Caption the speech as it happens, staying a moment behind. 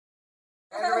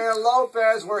and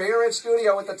Lopez. We're here in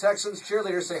studio with the Texans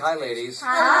cheerleaders. Say hi, ladies.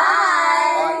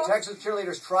 Hi. All right, Texans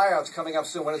cheerleaders tryouts coming up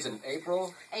soon. When is it?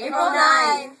 April? April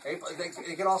 9. April.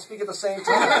 They can all speak at the same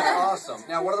time. That's awesome.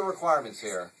 Now, what are the requirements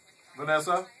here?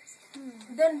 Vanessa?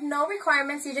 There are no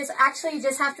requirements. You just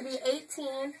have to be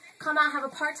 18. Come out, have a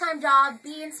part-time job,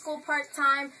 be in school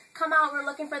part-time. Come out, we're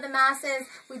looking for the masses.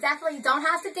 We definitely don't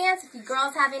have to dance. If you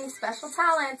girls have any special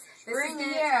talents, bring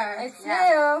it here. It's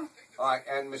you. All right,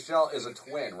 and Michelle is a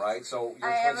twin, right? So your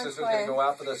I am twin a sister's twin. going to go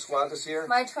out for the squad this year?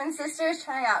 My twin sister is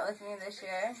trying out with me this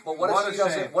year. But what if she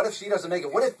doesn't? What if she doesn't make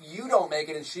it? What if you don't make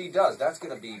it and she does? That's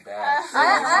going to be bad.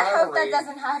 I hope that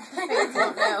doesn't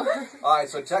happen. All right,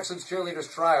 so Texans cheerleaders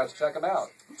tryouts. Check them out.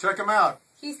 Check them out.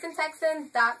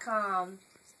 HoustonTexans.com.